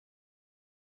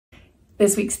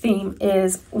This week's theme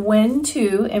is when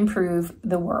to improve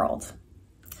the world.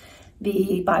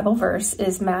 The Bible verse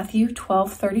is Matthew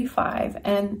 12:35,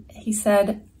 and he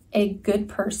said, "A good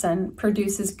person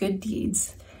produces good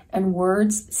deeds, and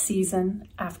words season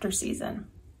after season."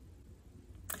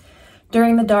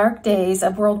 During the dark days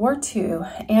of World War II,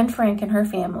 Anne Frank and her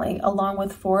family, along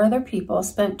with 4 other people,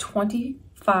 spent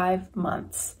 25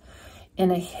 months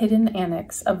in a hidden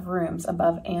annex of rooms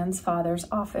above Anne's father's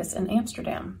office in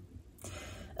Amsterdam.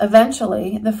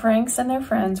 Eventually, the Franks and their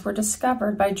friends were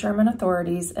discovered by German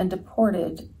authorities and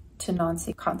deported to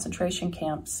Nazi concentration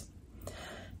camps.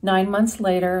 9 months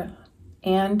later,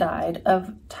 Anne died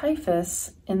of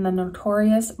typhus in the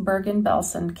notorious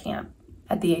Bergen-Belsen camp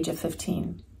at the age of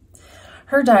 15.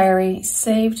 Her diary,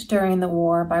 saved during the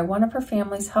war by one of her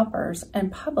family's helpers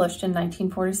and published in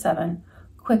 1947,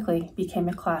 quickly became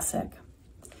a classic.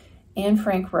 Anne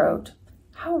Frank wrote,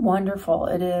 "How wonderful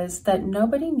it is that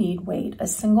nobody need wait a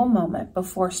single moment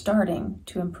before starting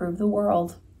to improve the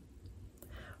world."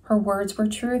 Her words were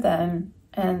true then,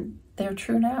 and they're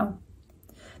true now.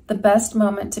 The best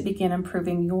moment to begin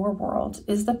improving your world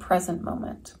is the present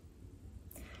moment.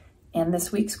 And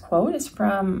this week's quote is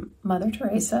from Mother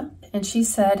Teresa, and she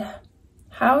said,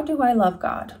 "How do I love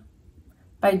God?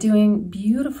 By doing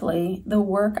beautifully the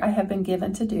work I have been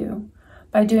given to do,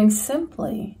 by doing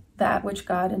simply that which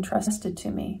God entrusted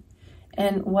to me,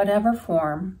 in whatever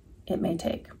form it may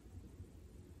take."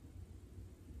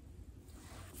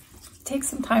 Take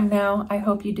some time now, I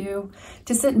hope you do,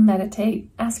 to sit and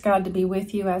meditate. Ask God to be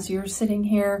with you as you're sitting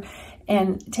here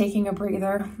and taking a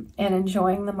breather and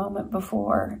enjoying the moment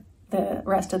before the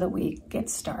rest of the week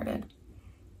gets started.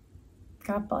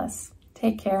 God bless.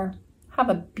 Take care. Have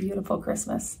a beautiful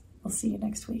Christmas. We'll see you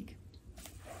next week.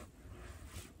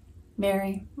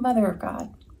 Mary, Mother of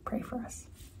God, pray for us.